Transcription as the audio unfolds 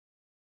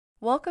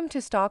Welcome to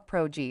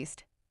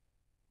stockprogist.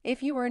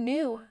 If you are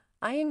new,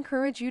 I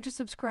encourage you to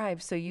subscribe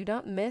so you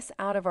don't miss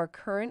out of our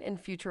current and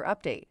future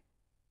update.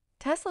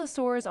 Tesla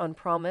soars on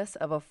promise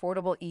of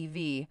affordable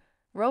EV,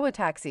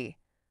 Robotaxi.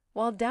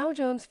 While Dow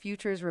Jones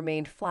futures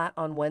remained flat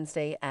on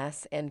Wednesday,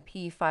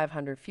 S&P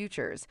 500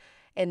 futures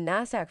and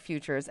Nasdaq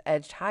futures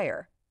edged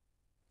higher.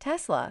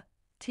 Tesla,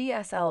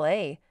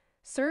 TSLA,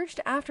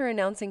 surged after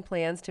announcing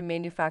plans to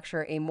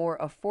manufacture a more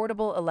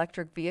affordable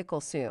electric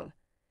vehicle soon.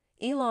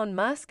 Elon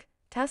Musk,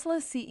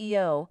 Tesla's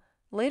CEO,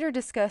 later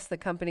discussed the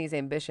company's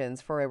ambitions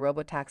for a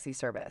robotaxi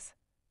service.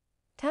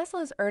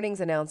 Tesla's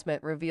earnings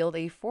announcement revealed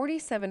a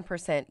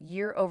 47%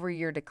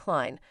 year-over-year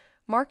decline,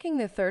 marking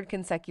the third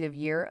consecutive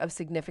year of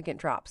significant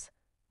drops.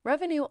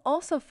 Revenue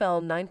also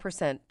fell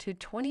 9% to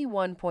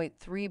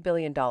 $21.3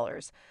 billion,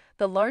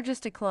 the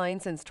largest decline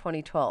since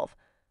 2012.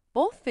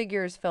 Both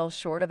figures fell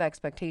short of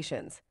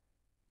expectations.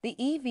 The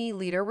EV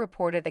leader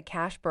reported a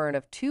cash burn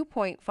of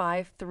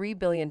 $2.53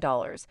 billion,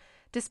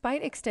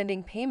 despite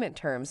extending payment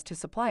terms to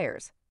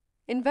suppliers.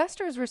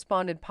 Investors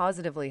responded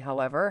positively,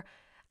 however,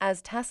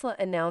 as Tesla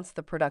announced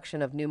the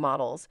production of new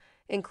models,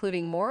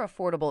 including more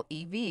affordable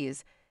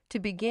EVs, to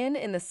begin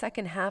in the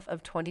second half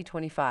of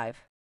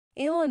 2025.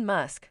 Elon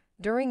Musk,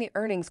 during the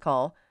earnings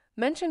call,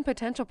 mentioned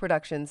potential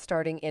production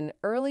starting in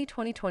early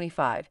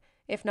 2025,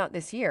 if not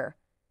this year.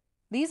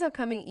 These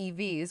upcoming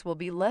EVs will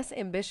be less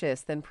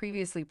ambitious than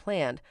previously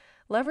planned,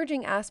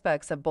 leveraging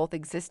aspects of both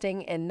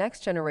existing and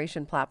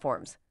next-generation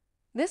platforms.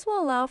 This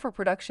will allow for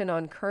production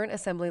on current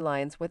assembly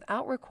lines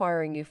without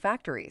requiring new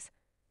factories.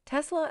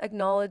 Tesla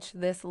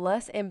acknowledged this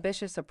less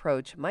ambitious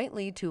approach might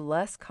lead to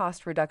less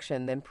cost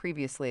reduction than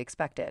previously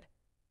expected.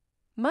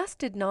 Musk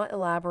did not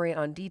elaborate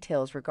on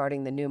details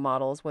regarding the new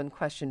models when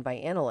questioned by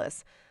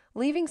analysts,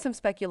 leaving some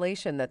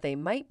speculation that they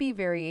might be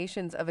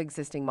variations of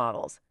existing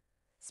models.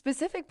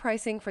 Specific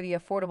pricing for the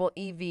affordable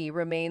EV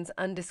remains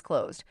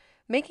undisclosed,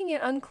 making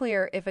it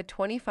unclear if a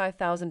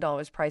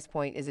 $25,000 price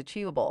point is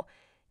achievable,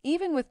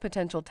 even with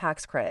potential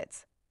tax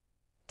credits.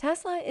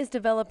 Tesla is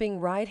developing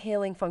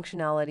ride-hailing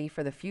functionality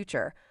for the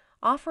future,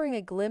 offering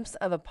a glimpse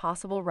of a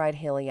possible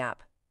ride-hailing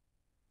app.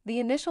 The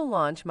initial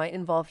launch might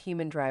involve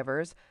human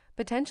drivers,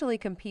 potentially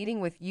competing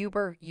with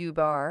Uber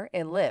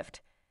and Lyft,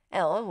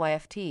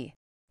 LYFT.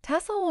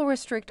 Tesla will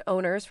restrict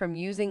owners from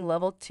using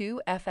Level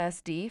 2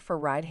 FSD for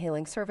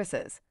ride-hailing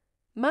services.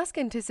 Musk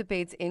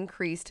anticipates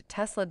increased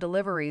Tesla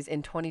deliveries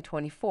in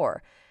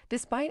 2024,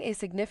 despite a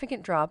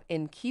significant drop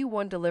in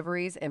Q1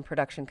 deliveries and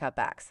production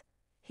cutbacks.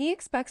 He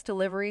expects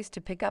deliveries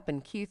to pick up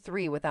in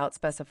Q3 without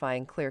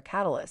specifying clear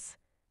catalysts.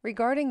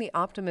 Regarding the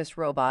Optimus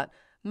robot,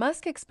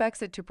 Musk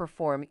expects it to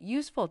perform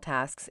useful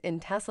tasks in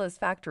Tesla's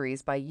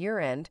factories by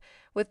year-end,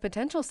 with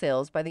potential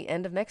sales by the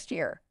end of next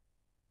year.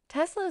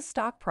 Tesla's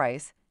stock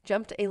price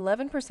jumped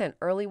 11%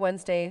 early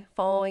Wednesday,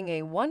 following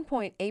a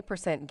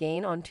 1.8%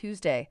 gain on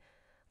Tuesday.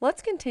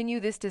 Let's continue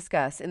this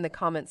discussion in the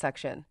comment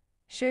section.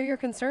 Share your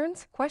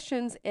concerns,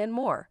 questions, and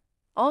more.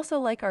 Also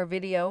like our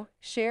video,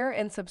 share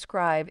and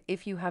subscribe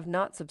if you have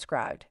not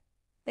subscribed.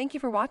 Thank you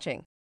for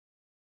watching.